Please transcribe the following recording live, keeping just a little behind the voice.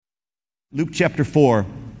Luke chapter 4,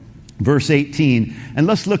 verse 18. And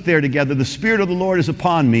let's look there together. The Spirit of the Lord is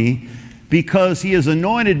upon me because He has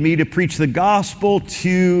anointed me to preach the gospel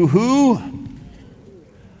to who?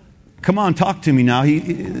 Come on, talk to me now.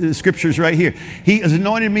 The scripture's right here. He has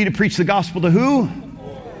anointed me to preach the gospel to who?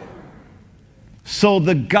 So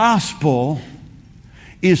the gospel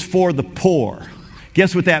is for the poor.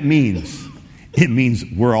 Guess what that means? It means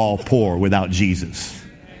we're all poor without Jesus.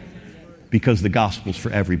 Because the gospel's for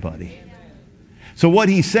everybody. So what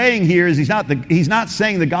he's saying here is he's not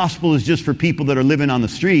saying the gospel is just for people that are living on the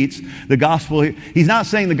streets. He's not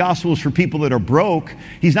saying the gospel is for people that are broke.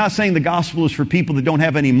 He's not saying the gospel is for people that don't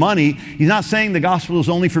have any money. He's not saying the gospel is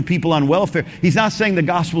only for people on welfare. He's not saying the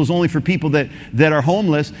gospel is only for people that are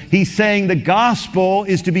homeless. He's saying the gospel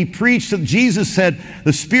is to be preached. Jesus said,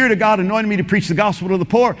 the Spirit of God anointed me to preach the gospel to the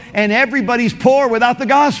poor, and everybody's poor without the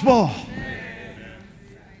gospel.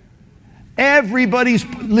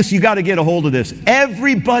 Listen, you got to get a hold of this.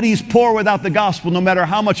 Everybody's poor without the gospel, no matter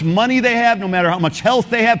how much money they have, no matter how much health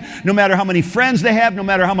they have, no matter how many friends they have, no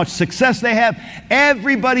matter how much success they have.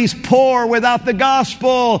 Everybody's poor without the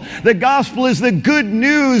gospel. The gospel is the good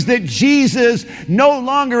news that Jesus no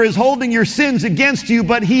longer is holding your sins against you,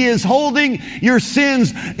 but He is holding your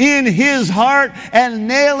sins in His heart and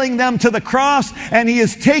nailing them to the cross, and He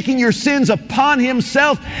is taking your sins upon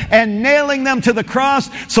Himself and nailing them to the cross,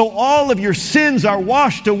 so all of your sins are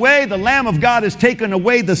washed away. The Lamb of God has taken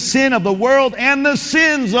away the sin of the world and the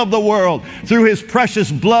sins of the world through His precious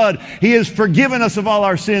blood. He has forgiven us of all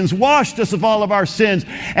our sins, washed us of all of our sins,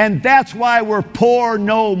 and that's why we're poor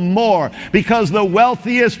no more, because the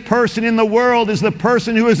wealthiest person in the world is the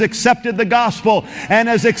person who has accepted the gospel and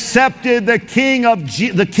has accepted the King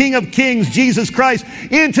of Kings, Jesus Christ,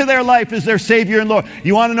 into their life as their Savior and Lord.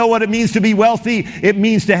 You want to know what it means to be wealthy? It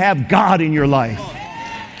means to have God in your life.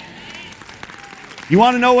 You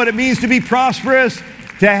want to know what it means to be prosperous?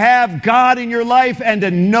 To have God in your life and to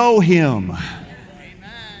know Him. Oh,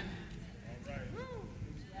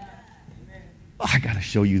 I got to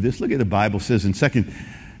show you this. Look at the Bible says in 2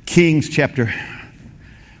 Kings chapter.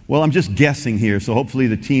 Well, I'm just guessing here, so hopefully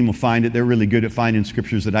the team will find it. They're really good at finding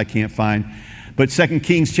scriptures that I can't find. But 2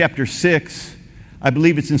 Kings chapter 6, I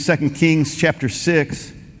believe it's in 2 Kings chapter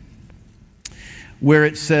 6, where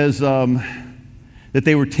it says that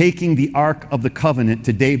they were taking the Ark of the Covenant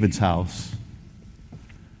to David's house.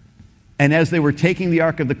 And as they were taking the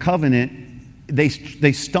Ark of the Covenant, they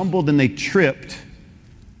stumbled and they tripped.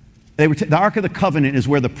 The Ark of the Covenant is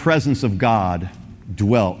where the presence of God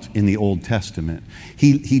dwelt in the Old Testament.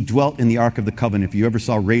 He dwelt in the Ark of the Covenant. If you ever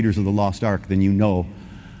saw Raiders of the Lost Ark, then you know.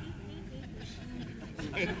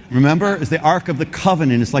 Remember, it's the Ark of the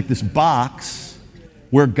Covenant. It's like this box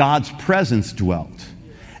where God's presence dwelt.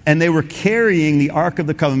 And they were carrying the Ark of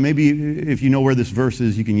the Covenant. Maybe if you know where this verse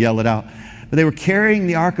is, you can yell it out. But they were carrying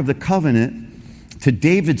the Ark of the Covenant to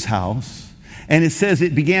David's house. And it says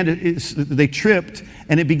they tripped,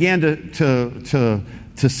 and it began to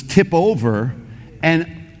tip over.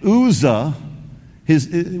 And Uzzah,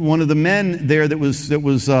 one of the men there that was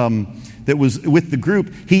with the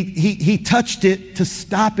group, he touched it to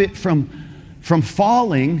stop it from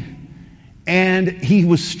falling, and he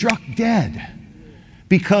was struck dead.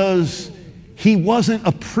 Because he wasn't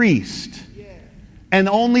a priest. And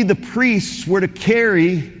only the priests were to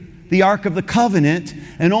carry the Ark of the Covenant,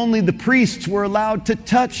 and only the priests were allowed to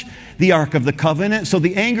touch the Ark of the Covenant. So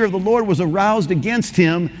the anger of the Lord was aroused against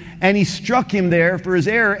him, and He struck him there for his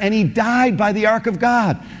error, and he died by the Ark of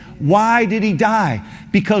God. Why did he die?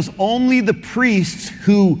 Because only the priests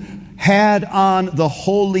who had on the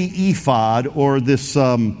holy ephod, or this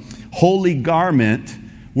holy garment,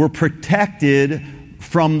 were protected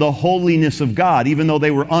from the holiness of God. Even though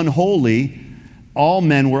they were unholy, all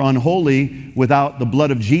men were unholy without the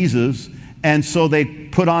blood of Jesus. And so they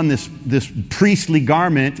put on this priestly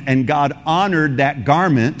garment, and God honored that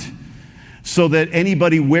garment so that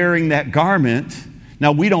anybody wearing that garment.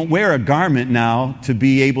 Now, we don't wear a garment now to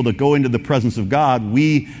be able to go into the presence of God.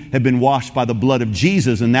 We have been washed by the blood of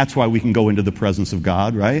Jesus, and that's why we can go into the presence of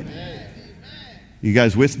God, right? You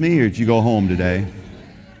guys with me, or did you go home today?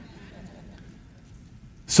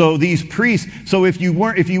 So these priests, so if you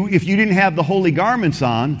didn't have the holy garments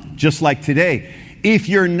on, just like today, if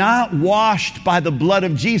you're not washed by the blood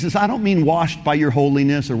of Jesus, I don't mean washed by your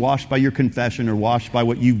holiness or washed by your confession or washed by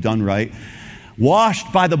what you've done right,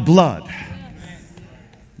 washed by the blood,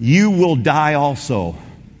 you will die also,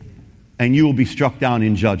 and you will be struck down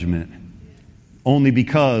in judgment, only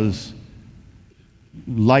because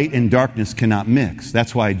light and darkness cannot mix.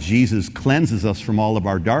 That's why Jesus cleanses us from all of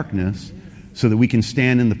our darkness, so that we can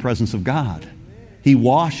stand in the presence of God. He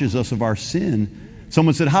washes us of our sin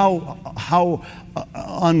Someone said, how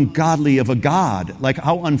ungodly of a God, like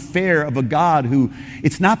how unfair of a God who,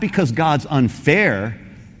 it's not because God's unfair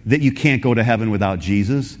that you can't go to heaven without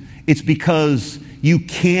Jesus. It's because you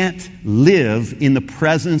can't live in the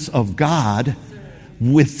presence of God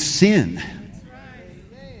with sin.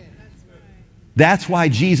 That's why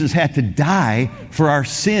Jesus had to die for our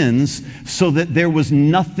sins, so that there was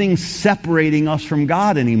nothing separating us from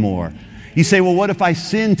God anymore. You say, well, what if I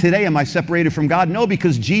sin today? Am I separated from God? No,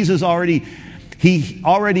 because Jesus He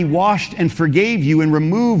already washed and forgave you and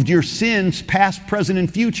removed your sins, past, present,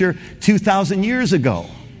 and future, 2,000 years ago.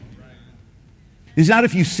 It's not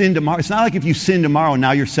if you sin tomorrow. It's not like if you sin tomorrow and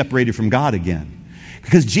now you're separated from God again.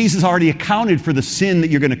 Because Jesus already accounted for the sin that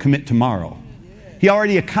you're going to commit tomorrow. He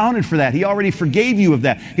already accounted for that. He already forgave you of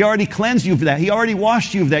that. He already cleansed you of that. He already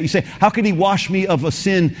washed you of that. You say, how can He wash me of a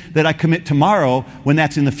sin that I commit tomorrow when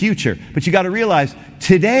that's in the future? But you got to realize,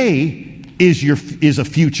 today is a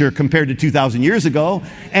future compared to 2,000 years ago,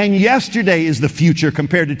 and yesterday is the future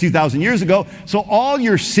compared to 2,000 years ago. So all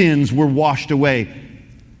your sins were washed away,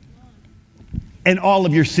 and all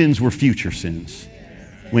of your sins were future sins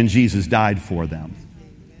when Jesus died for them.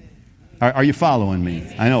 Are you following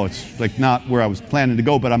me? I know it's like not where I was planning to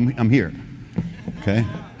go, but I'm here. Okay?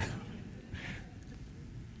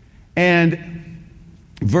 And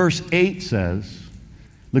verse 8 says,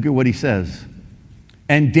 look at what he says.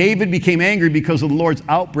 And David became angry because of the Lord's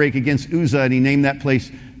outbreak against Uzzah, and he named that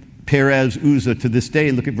place Perez Uzzah to this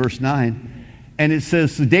day. Look at verse 9. And it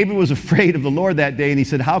says, so David was afraid of the Lord that day, and he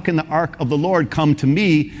said, how can the ark of the Lord come to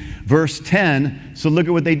me? Verse 10. So look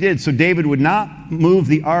at what they did. So David would not move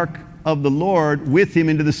the ark of the Lord with him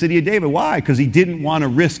into the city of David. Why? Because he didn't want to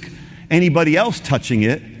risk anybody else touching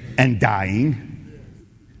it and dying.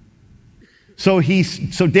 So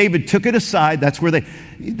David took it aside. That's where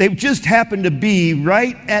they just happened to be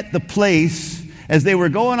right at the place as they were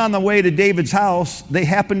going on the way to David's house. They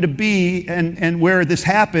happened to be, and where this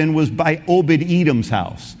happened was by Obed-Edom's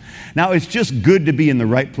house. Now, it's just good to be in the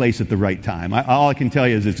right place at the right time. All I can tell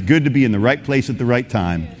you is it's good to be in the right place at the right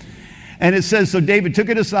time. And it says, so David took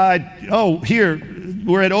it aside. Oh, here,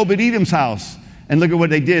 we're at Obed-Edom's house. And look at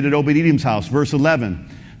what they did at Obed-Edom's house. Verse 11.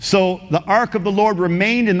 So the ark of the Lord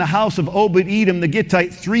remained in the house of Obed-Edom the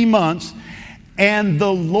Gittite 3 months. And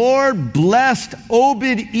the Lord blessed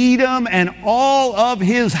Obed-Edom and all of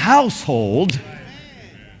his household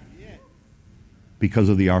because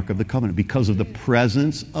of the ark of the covenant, because of the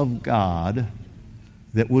presence of God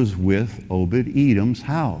that was with Obed-Edom's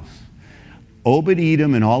house.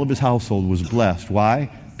 Obed-Edom and all of his household was blessed.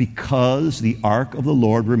 Why? Because the ark of the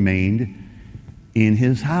Lord remained in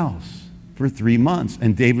his house for 3 months.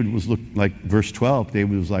 And David was like, verse 12,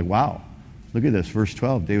 David was like, wow, look at this. Verse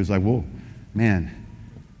 12, David was like, whoa, man.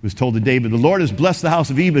 It was told to David, the Lord has blessed the house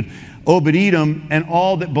of Obed-Edom and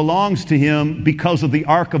all that belongs to him because of the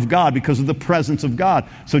ark of God, because of the presence of God.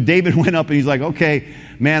 So David went up and he's like, okay,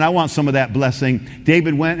 man, I want some of that blessing.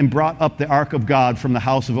 David went and brought up the ark of God from the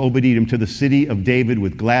house of Obed-Edom to the city of David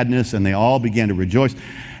with gladness, and they all began to rejoice.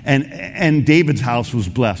 And David's house was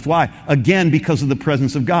blessed. Why? Again, because of the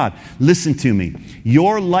presence of God. Listen to me.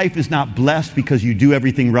 Your life is not blessed because you do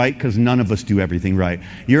everything right, because none of us do everything right.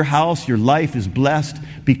 Your house, your life is blessed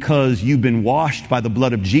because you've been washed by the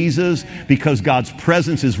blood of Jesus, because God's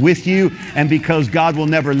presence is with you, and because God will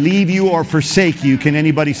never leave you or forsake you. Can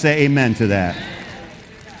anybody say amen to that?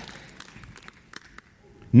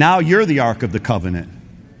 Now you're the ark of the covenant.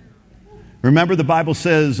 Remember, the Bible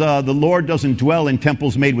says the Lord doesn't dwell in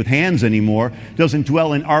temples made with hands anymore, doesn't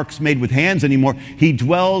dwell in arks made with hands anymore. He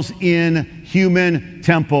dwells in human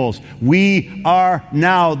temples. We are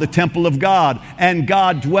now the temple of God, and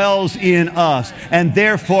God dwells in us. And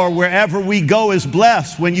therefore, wherever we go is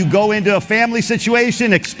blessed. When you go into a family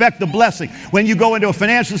situation, expect the blessing. When you go into a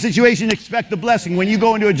financial situation, expect the blessing. When you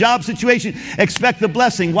go into a job situation, expect the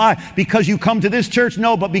blessing. Why? Because you come to this church?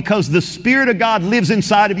 No, but because the Spirit of God lives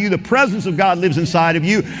inside of you. The presence of God lives inside of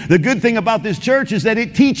you. The good thing about this church is that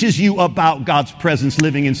it teaches you about God's presence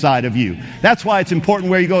living inside of you. That's why it's important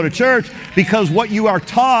where you go to church, because what you are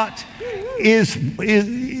taught is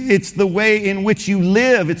it's the way in which you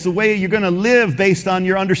live. It's the way you're going to live based on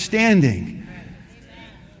your understanding.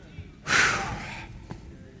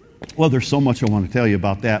 Well, there's so much I want to tell you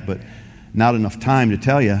about that, but not enough time to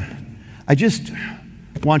tell you. I just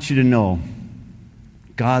want you to know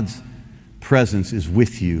God's presence is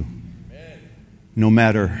with you no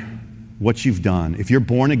matter what you've done. If you're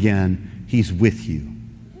born again, He's with you.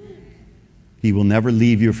 He will never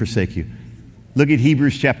leave you or forsake you. Look at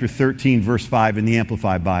Hebrews chapter 13, verse 5 in the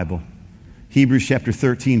Amplified Bible. Hebrews chapter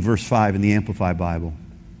 13, verse 5 in the Amplified Bible.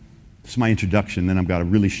 This is my introduction, then I've got a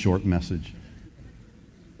really short message.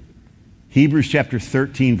 Hebrews chapter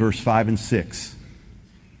 13, verse 5 and 6.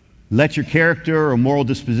 Let your character or moral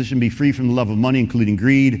disposition be free from the love of money, including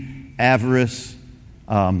greed, avarice,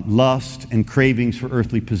 lust, and cravings for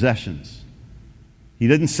earthly possessions. He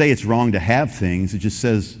doesn't say it's wrong to have things. It just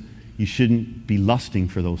says you shouldn't be lusting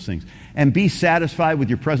for those things. And be satisfied with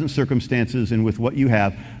your present circumstances and with what you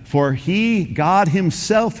have. For God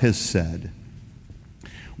himself has said,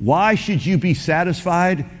 why should you be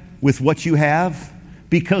satisfied with what you have?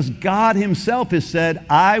 Because God himself has said,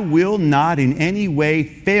 I will not in any way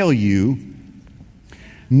fail you,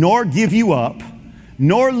 nor give you up,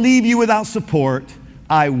 nor leave you without support.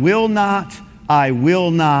 I will not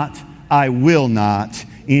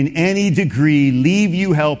in any degree leave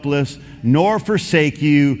you helpless, nor forsake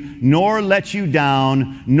you, nor let you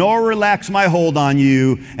down, nor relax my hold on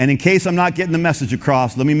you. And in case I'm not getting the message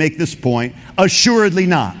across, let me make this point. Assuredly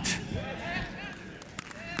not.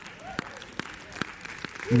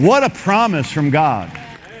 What a promise from God.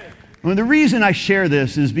 Well, the reason I share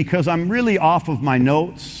this is because I'm really off of my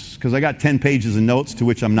notes, because I got 10 pages of notes to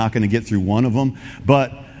which I'm not going to get through one of them,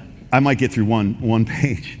 but I might get through one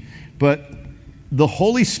page. But the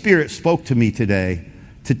Holy Spirit spoke to me today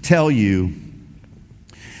to tell you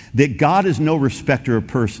that God is no respecter of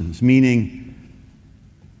persons, meaning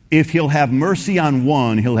if he'll have mercy on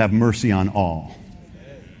one, he'll have mercy on all.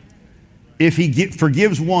 If he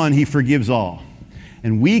forgives one, he forgives all.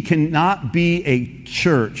 And we cannot be a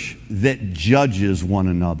church that judges one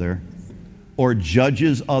another or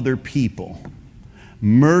judges other people.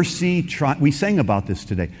 Mercy, we sang about this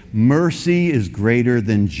today. Mercy is greater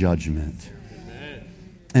than judgment. Amen.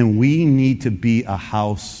 And we need to be a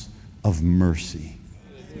house of mercy,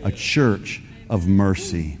 a church of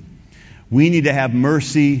mercy. We need to have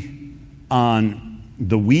mercy on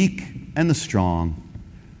the weak and the strong.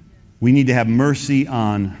 We need to have mercy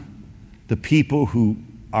on the people who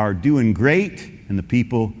are doing great and the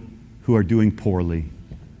people who are doing poorly,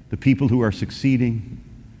 the people who are succeeding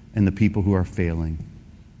and the people who are failing,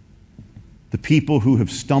 the people who have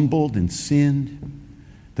stumbled and sinned,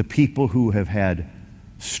 the people who have had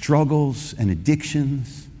struggles and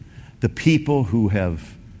addictions, the people who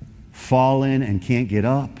have fallen and can't get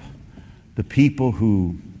up, the people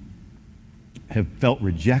who have felt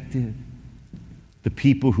rejected, the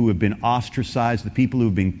people who have been ostracized, the people who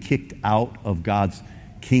have been kicked out of God's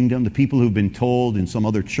kingdom, the people who have been told in some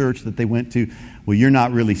other church that they went to, well, you're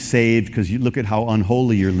not really saved because you look at how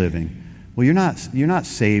unholy you're living. Well, you're not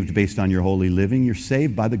saved based on your holy living. You're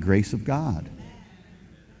saved by the grace of God.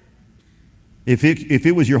 If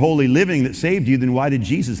it was your holy living that saved you, then why did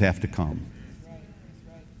Jesus have to come?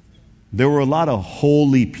 There were a lot of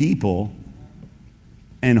holy people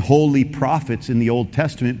and holy prophets in the Old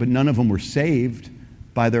Testament, but none of them were saved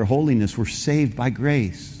by their holiness. We're saved by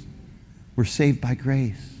grace. We're saved by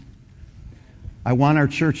grace. I want our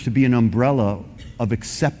church to be an umbrella of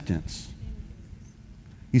acceptance.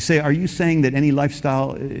 You say, are you saying that any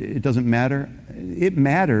lifestyle, it doesn't matter? It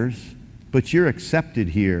matters, but you're accepted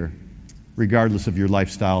here regardless of your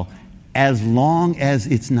lifestyle, as long as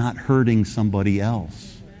it's not hurting somebody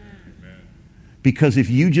else. Because if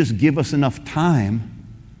you just give us enough time,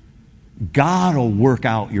 God will work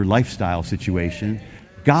out your lifestyle situation.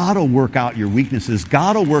 God will work out your weaknesses.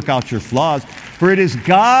 God will work out your flaws. For it is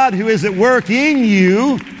God who is at work in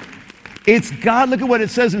you. It's God. Look at what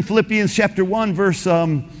it says in Philippians chapter 1,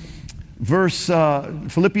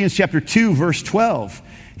 Philippians chapter 2, verse 12.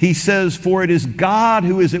 He says, for it is God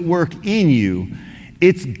who is at work in you.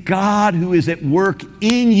 It's God who is at work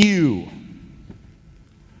in you,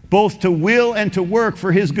 both to will and to work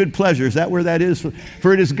for his good pleasure. Is that where that is?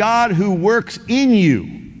 For it is God who works in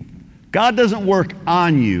you. God doesn't work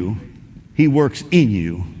on you. He works in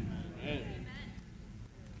you.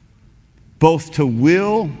 Both to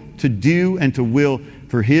will, to do, and to will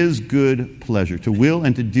for his good pleasure. To will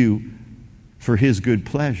and to do for his good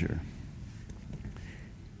pleasure.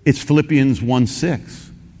 It's Philippians 1:6.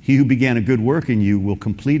 He who began a good work in you will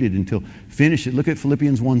complete it until finish it. Look at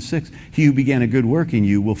Philippians 1:6. He who began a good work in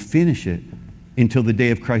you will finish it until the day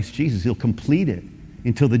of Christ Jesus. He'll complete it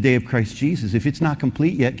until the day of Christ Jesus. If it's not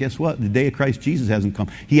complete yet, guess what? The day of Christ Jesus hasn't come.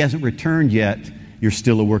 He hasn't returned yet. You're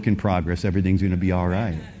still a work in progress. Everything's going to be all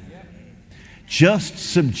right. Just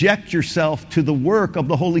subject yourself to the work of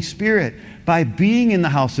the Holy Spirit by being in the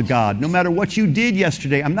house of God, no matter what you did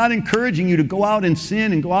yesterday. I'm not encouraging you to go out and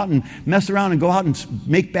sin and go out and mess around and go out and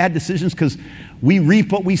make bad decisions, because we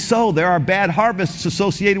reap what we sow. There are bad harvests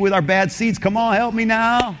associated with our bad seeds. Come on, help me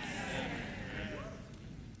now.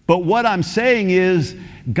 But what I'm saying is,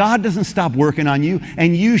 God doesn't stop working on you,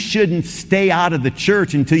 and you shouldn't stay out of the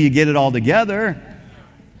church until you get it all together.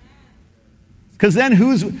 Because then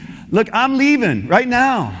Look, I'm leaving right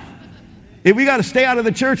now. If we got to stay out of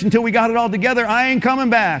the church until we got it all together, I ain't coming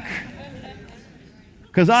back.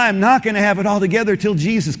 Because I am not going to have it all together till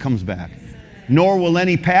Jesus comes back. Nor will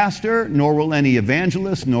any pastor, nor will any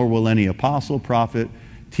evangelist, nor will any apostle, prophet,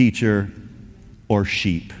 teacher, or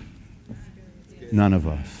sheep. None of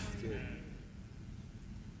us.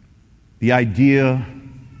 The idea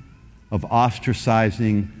of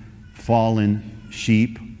ostracizing fallen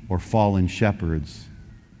sheep or fallen shepherds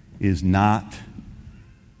is not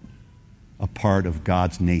a part of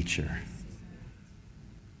God's nature.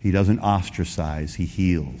 He doesn't ostracize, He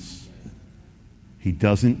heals. He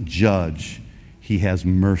doesn't judge, He has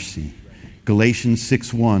mercy. Galatians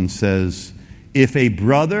 6:1 says, if a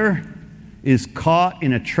brother is caught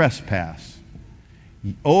in a trespass,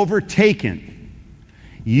 overtaken,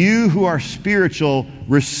 you who are spiritual,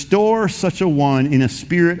 restore such a one in a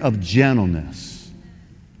spirit of gentleness,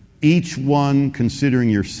 each one considering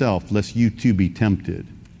yourself, lest you too be tempted.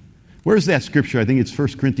 Where's that scripture? I think it's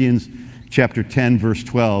 1 Corinthians chapter 10, verse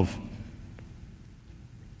 12.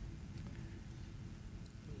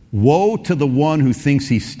 Woe to the one who thinks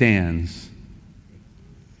he stands.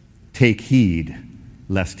 Take heed,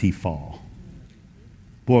 lest he fall.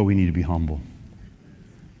 Boy, we need to be humble.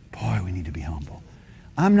 Boy, we need to be humble.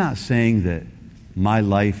 I'm not saying that my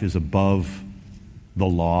life is above the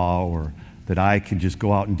law or that I can just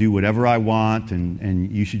go out and do whatever I want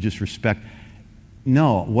and you should just respect.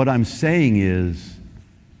 No, what I'm saying is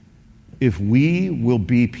if we will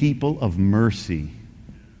be people of mercy,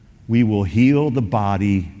 we will heal the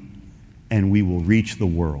body and we will reach the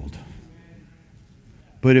world.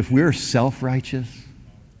 But if we're self-righteous,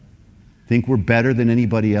 think we're better than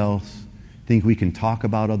anybody else, think we can talk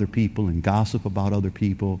about other people and gossip about other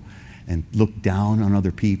people and look down on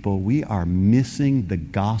other people, we are missing the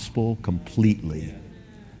gospel completely.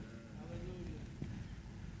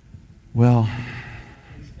 Well,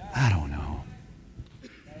 I don't know.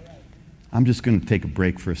 I'm just going to take a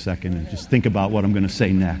break for a second and just think about what I'm going to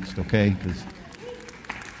say next, okay? Because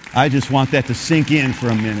I just want that to sink in for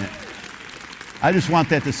a minute. I just want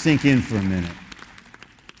that to sink in for a minute.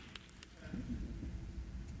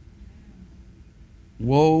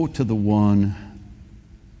 Woe to the one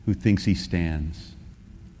who thinks he stands.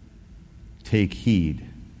 Take heed,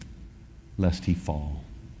 lest he fall.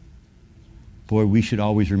 Boy, we should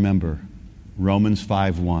always remember Romans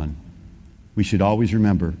 5:1. We should always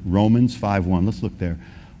remember Romans 5:1. Let's look there.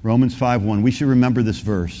 Romans 5:1. We should remember this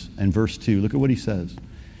verse and verse 2. Look at what he says.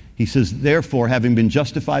 He says, therefore, having been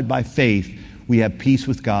justified by faith, we have peace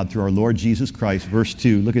with God through our Lord Jesus Christ. Verse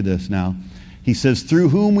 2. Look at this now. He says, through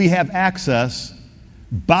whom we have access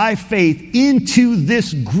by faith into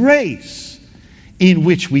this grace in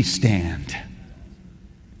which we stand.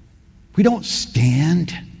 We don't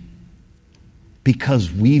stand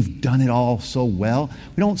because we've done it all so well.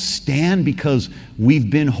 We don't stand because we've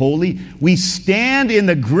been holy. We stand in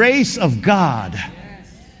the grace of God.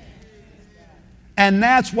 And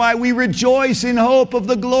that's why we rejoice in hope of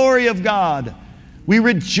the glory of God. We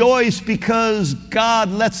rejoice because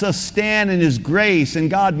God lets us stand in His grace,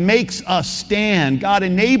 and God makes us stand. God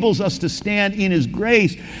enables us to stand in His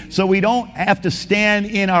grace so we don't have to stand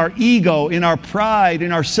in our ego, in our pride,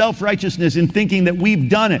 in our self-righteousness, in thinking that we've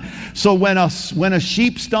done it. So when a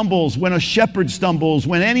sheep stumbles, when a shepherd stumbles,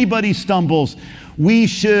 when anybody stumbles, we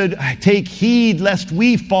should take heed lest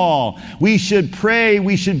we fall. We should pray.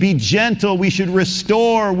 We should be gentle. We should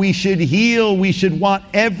restore. We should heal. We should want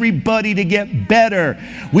everybody to get better.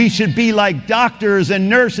 We should be like doctors and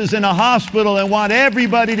nurses in a hospital and want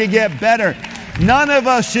everybody to get better. None of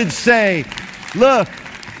us should say, look,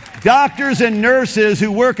 doctors and nurses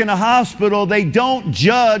who work in a hospital, they don't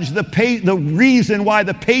judge the reason why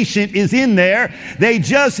the patient is in there. They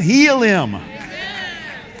just heal him.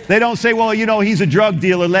 They don't say, well, he's a drug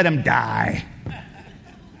dealer, let him die.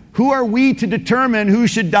 Who are we to determine who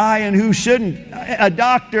should die and who shouldn't? A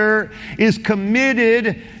doctor is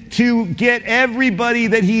committed to get everybody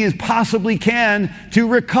that he possibly can to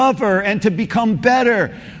recover and to become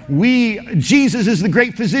better. Jesus is the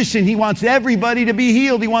great physician. He wants everybody to be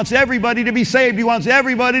healed. He wants everybody to be saved. He wants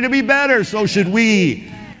everybody to be better. So should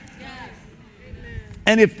we.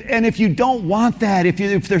 And if you don't want that,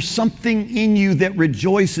 if there's something in you that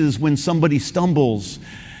rejoices when somebody stumbles,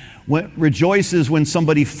 rejoices when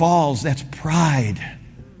somebody falls, that's pride.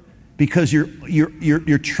 Because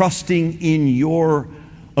you're trusting in your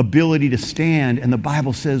ability to stand, and the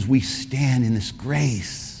Bible says we stand in this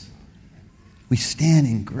grace. We stand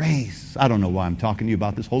in grace. I don't know why I'm talking to you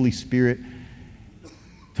about this. Holy Spirit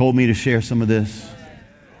told me to share some of this.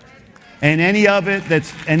 And any of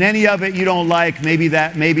it you don't like, maybe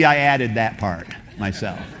I added that part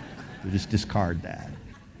myself. So just discard that.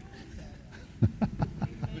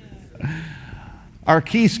 Our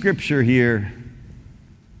key scripture here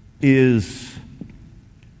is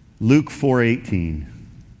Luke 4:18.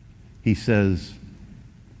 He says,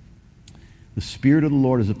 "The Spirit of the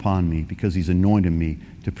Lord is upon me because he's anointed me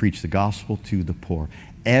to preach the gospel to the poor."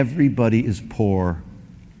 Everybody is poor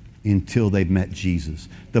until they've met Jesus.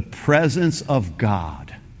 The presence of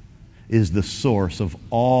God is the source of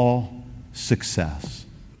all success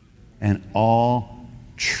and all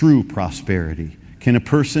true prosperity. Can a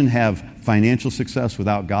person have financial success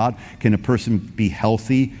without God? Can a person be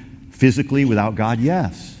healthy physically without God?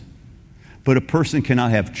 Yes. But a person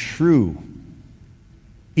cannot have true,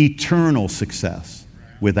 eternal success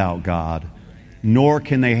without God, nor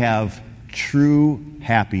can they have true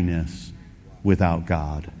happiness without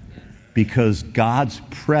God, because God's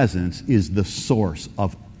presence is the source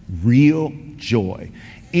of real joy.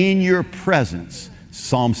 In your presence,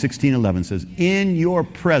 Psalm 16:11 says, "In your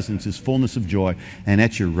presence is fullness of joy, and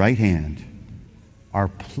at your right hand are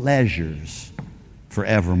pleasures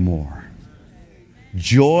forevermore."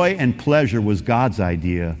 Joy and pleasure was God's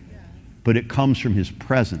idea, but it comes from his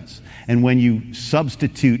presence. And when you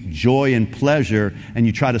substitute joy and pleasure and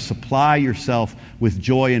you try to supply yourself with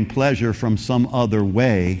joy and pleasure from some other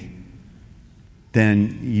way,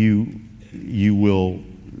 then you will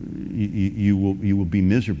be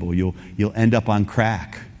miserable. You'll end up on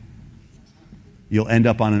crack. You'll end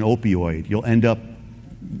up on an opioid. You'll end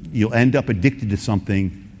up addicted to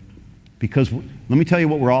something, because let me tell you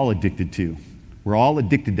what we're all addicted to. We're all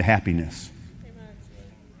addicted to happiness.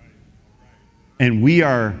 And we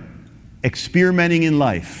are experimenting in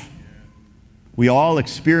life. We all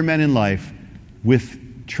experiment in life with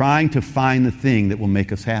trying to find the thing that will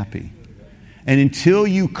make us happy. And until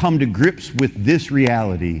you come to grips with this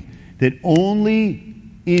reality, that only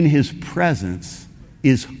in his presence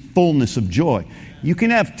is fullness of joy. You can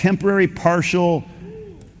have temporary, partial,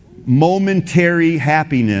 momentary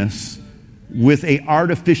happiness with an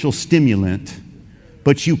artificial stimulant,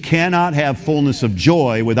 but you cannot have fullness of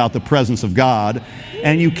joy without the presence of God,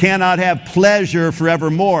 and you cannot have pleasure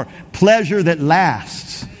forevermore, pleasure that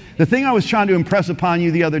lasts. The thing I was trying to impress upon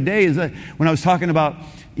you the other day is that when I was talking about,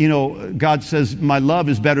 God says, "My love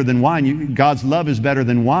is better than wine." God's love is better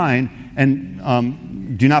than wine,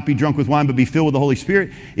 and do not be drunk with wine, but be filled with the Holy Spirit.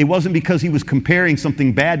 It wasn't because he was comparing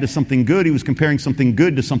something bad to something good. He was comparing something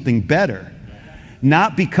good to something better.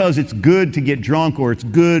 Not because it's good to get drunk or it's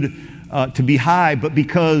good to be high, but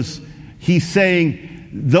because he's saying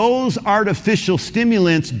those artificial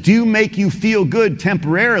stimulants do make you feel good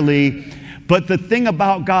temporarily, but the thing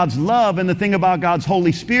about God's love and the thing about God's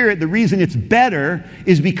Holy Spirit, the reason it's better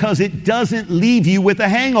is because it doesn't leave you with a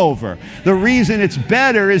hangover. The reason it's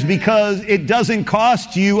better is because it doesn't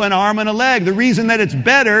cost you an arm and a leg. The reason that it's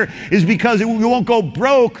better is because you won't go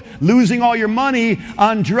broke losing all your money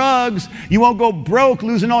on drugs. You won't go broke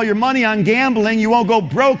losing all your money on gambling. You won't go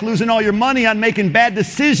broke losing all your money on making bad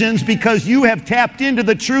decisions, because you have tapped into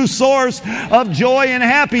the true source of joy and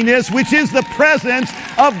happiness, which is the presence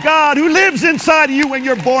of God who lives inside of you when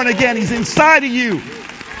you're born again. He's inside of you.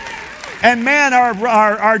 And man,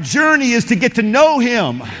 our journey is to get to know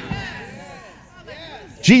him.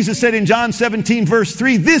 Jesus said in John 17, verse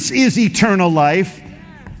 3, "This is eternal life."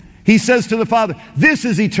 He says to the Father, "This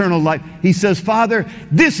is eternal life." He says, "Father,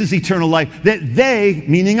 this is eternal life, that they,"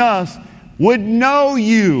 meaning us, "would know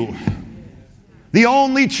you, the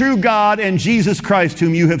only true God, and Jesus Christ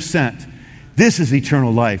whom you have sent." This is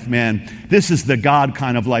eternal life, man. This is the God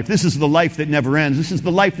kind of life. This is the life that never ends. This is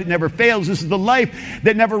the life that never fails. This is the life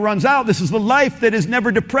that never runs out. This is the life that is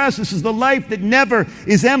never depressed. This is the life that never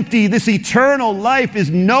is empty. This eternal life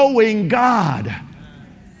is knowing God.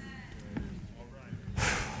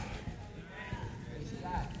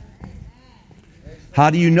 How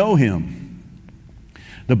do you know him?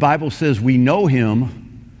 The Bible says we know him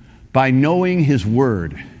by knowing his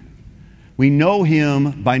word. We know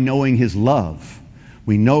him by knowing his love.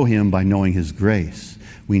 We know him by knowing his grace.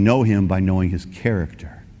 We know him by knowing his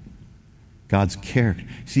character. God's character.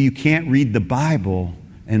 See, you can't read the Bible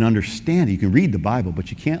and understand it. You can read the Bible, but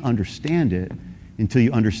you can't understand it until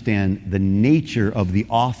you understand the nature of the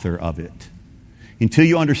author of it. Until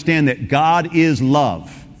you understand that God is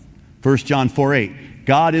love. 1 John 4:8.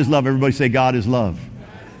 God is love. Everybody say God is love.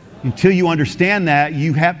 Until you understand that,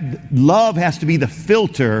 love has to be the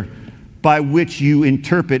filter by which you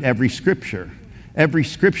interpret every scripture. Every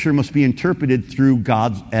scripture must be interpreted through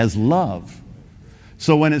God as love.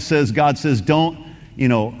 So when it says, God says, don't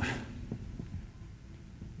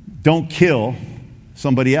kill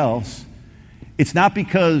somebody else, It's not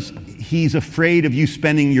because he's afraid of you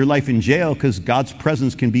spending your life in jail, because God's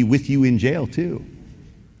presence can be with you in jail too.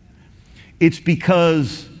 It's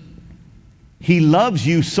because he loves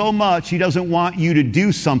you so much, he doesn't want you to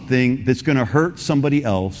do something that's going to hurt somebody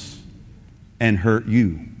else and hurt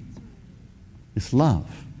you. It's love.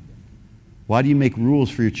 Why do you make rules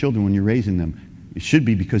for your children when you're raising them? It should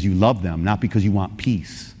be because you love them, not because you want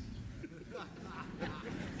peace.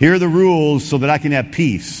 Here are the rules so that I can have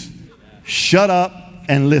peace. Shut up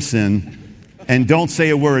and listen, and don't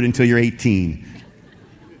say a word until you're 18.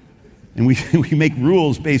 And we make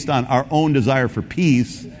rules based on our own desire for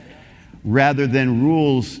peace rather than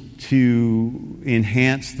rules to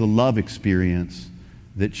enhance the love experience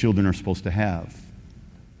that children are supposed to have.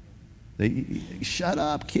 Shut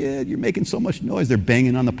up, kid. You're making so much noise. They're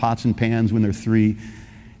banging on the pots and pans when they're 3.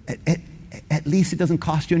 At least it doesn't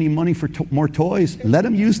cost you any money for more toys. Let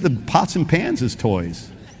them use the pots and pans as toys.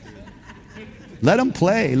 Let them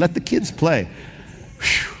play. Let the kids play.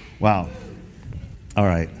 Whew. Wow. All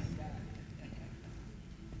right.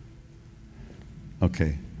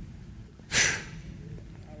 Okay.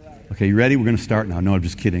 Okay, you ready? We're going to start now. No, I'm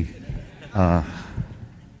just kidding. Let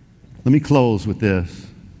me close with this.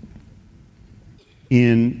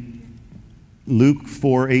 In Luke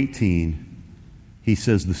 4:18, he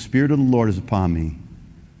says, "The Spirit of the Lord is upon me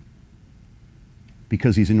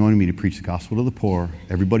because he's anointed me to preach the gospel to the poor."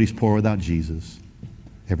 Everybody's poor without Jesus.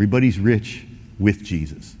 Everybody's rich with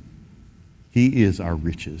Jesus. He is our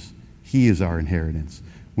riches. He is our inheritance.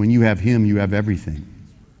 When you have him, you have everything.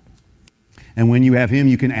 And when you have him,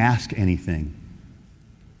 you can ask anything.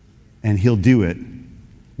 And he'll do it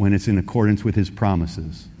when it's in accordance with his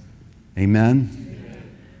promises. Amen?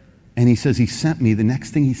 And he says he sent me, the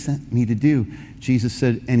next thing he sent me to do, Jesus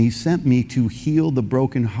said, and he sent me to heal the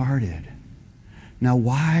brokenhearted. Now,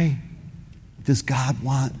 why does God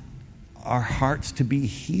want our hearts to be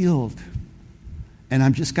healed? And I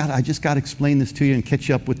just got to explain this to you and catch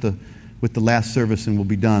you up with the last service and we'll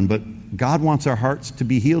be done. But God wants our hearts to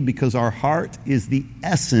be healed because our heart is the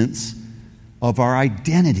essence of our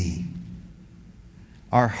identity.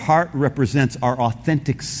 Our heart represents our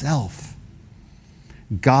authentic self.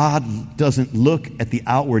 God doesn't look at the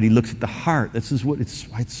outward, he looks at the heart. This is what it's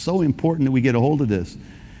so important that we get a hold of this.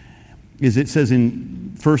 It says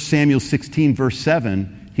in 1 Samuel 16, verse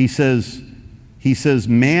 7, he says,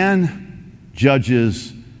 man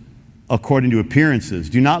judges according to appearances.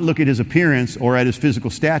 Do not look at his appearance or at his physical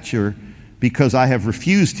stature, because I have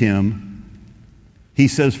refused him. He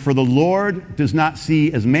says, for the Lord does not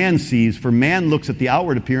see as man sees, for man looks at the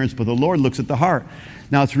outward appearance, but the Lord looks at the heart.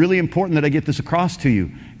 Now, it's really important that I get this across to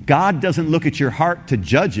you. God doesn't look at your heart to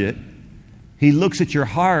judge it. He looks at your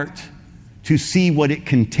heart to see what it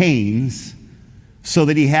contains so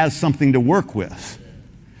that he has something to work with.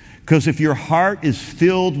 Because if your heart is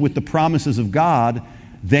filled with the promises of God,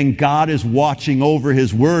 then God is watching over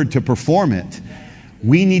his word to perform it.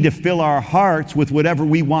 We need to fill our hearts with whatever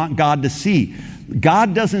we want God to see.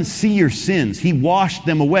 God doesn't see your sins. He washed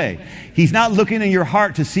them away. He's not looking in your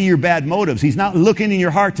heart to see your bad motives. He's not looking in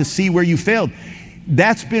your heart to see where you failed.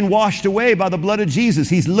 That's been washed away by the blood of Jesus.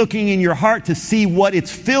 He's looking in your heart to see what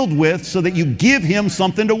it's filled with so that you give him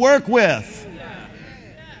something to work with.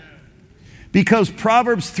 Because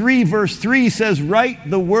Proverbs 3 verse 3 says, write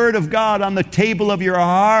the word of God on the table of your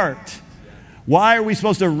heart. Why are we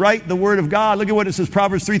supposed to write the word of God? Look at what it says,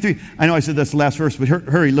 Proverbs 3:3. I know I said that's the last verse, but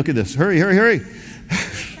hurry, look at this. Hurry.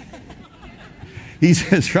 He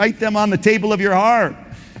says, write them on the table of your heart.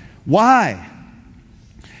 Why?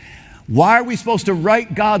 Why are we supposed to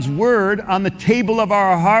write God's word on the table of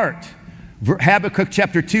our heart? Habakkuk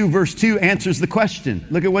chapter 2, verse 2 answers the question.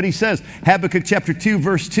 Look at what he says. Habakkuk chapter 2,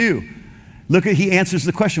 verse 2. He answers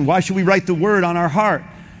the question. Why should we write the word on our heart?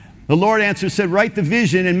 The Lord answered, said, write the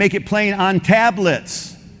vision and make it plain on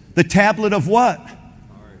tablets. The tablet of what?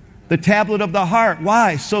 The tablet of the heart.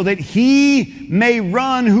 Why? So that he may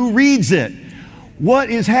run who reads it. What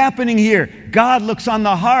is happening here? God looks on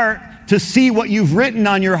the heart to see what you've written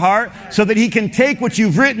on your heart so that he can take what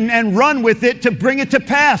you've written and run with it to bring it to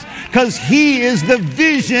pass. Because he is the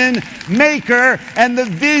vision maker and the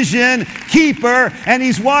vision keeper, and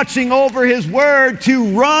he's watching over his word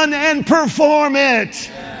to run and perform it.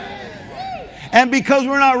 And because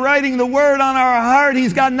we're not writing the word on our heart,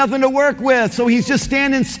 he's got nothing to work with. So he's just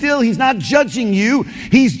standing still. He's not judging you.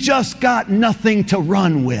 He's just got nothing to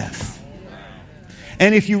run with.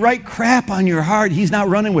 And if you write crap on your heart, he's not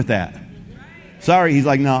running with that. Sorry, he's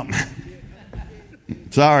like, no.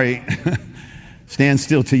 Sorry. Stand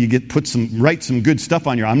still till you write some good stuff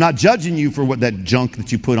on your heart. I'm not judging you for what that junk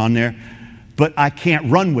that you put on there, but I can't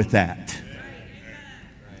run with that.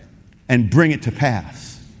 and bring it to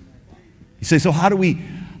pass. You say, so how do we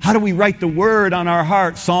write the word on our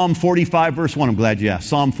heart? Psalm 45 verse 1. I'm glad you asked.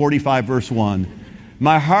 Psalm 45 verse 1.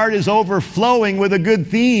 My heart is overflowing with a good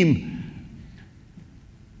theme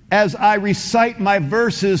as I recite my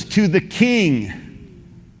verses to the King.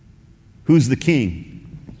 Who's the King?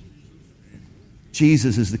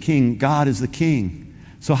 Jesus is the King. God is the King.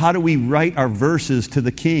 So how do we write our verses to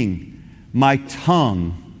the King? My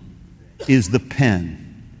tongue is the pen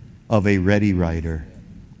of a ready writer.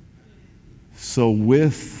 So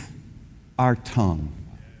with our tongue,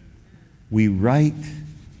 we write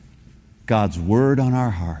God's word on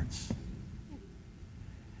our hearts.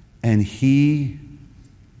 And He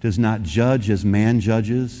does not judge as man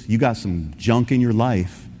judges. You got some junk in your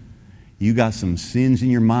life. You got some sins in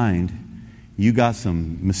your mind. You got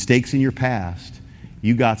some mistakes in your past.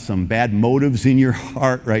 You got some bad motives in your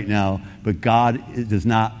heart right now. But God does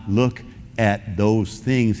not look at those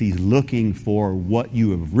things. He's looking for what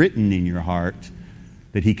you have written in your heart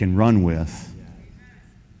that He can run with.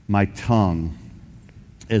 My tongue,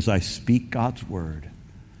 as I speak God's word,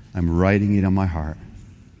 I'm writing it on my heart.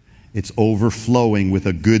 It's overflowing with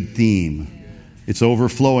a good theme. It's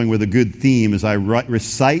overflowing with a good theme as I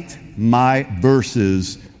recite my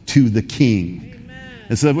verses to the King. Amen.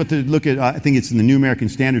 And so what to look at, I think it's in the New American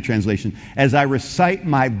Standard Translation, as I recite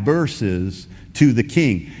my verses to the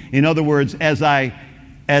King. In other words, as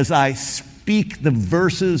I speak the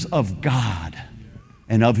verses of God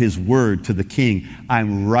and of His word to the King,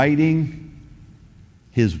 I'm writing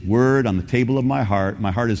His word on the table of my heart.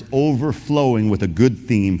 My heart is overflowing with a good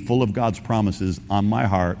theme, full of God's promises on my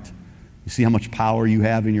heart. You see how much power you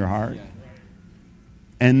have in your heart?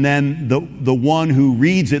 And then the one who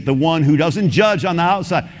reads it, the one who doesn't judge on the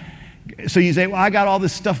outside. So you say, well, I got all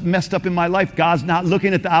this stuff messed up in my life. God's not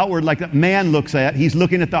looking at the outward like that man looks at. He's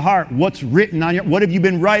looking at the heart. What's written on what have you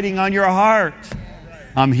been writing on your heart?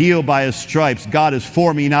 I'm healed by His stripes. God is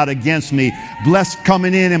for me, not against me. Blessed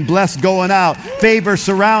coming in and blessed going out. Favor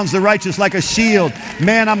surrounds the righteous like a shield.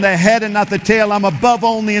 Man, I'm the head and not the tail. I'm above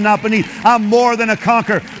only and not beneath. I'm more than a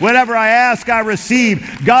conqueror. Whatever I ask, I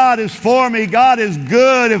receive. God is for me. God is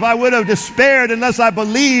good. If I would have despaired unless I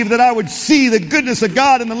believed that I would see the goodness of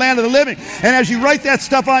God in the land of the living. And as you write that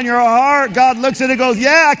stuff on your heart, God looks at it and goes,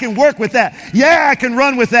 yeah, I can work with that. Yeah, I can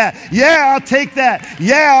run with that. Yeah, I'll take that.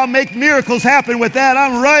 Yeah, I'll make miracles happen with that.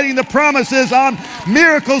 I'm writing the promises on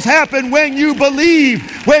miracles happen when you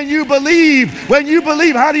believe. When you believe. When you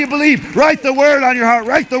believe. How do you believe? Write the word on your heart.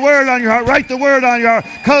 Write the word on your heart. Write the word on your heart.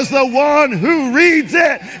 Because the one who reads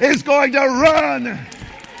it is going to run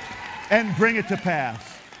and bring it to pass.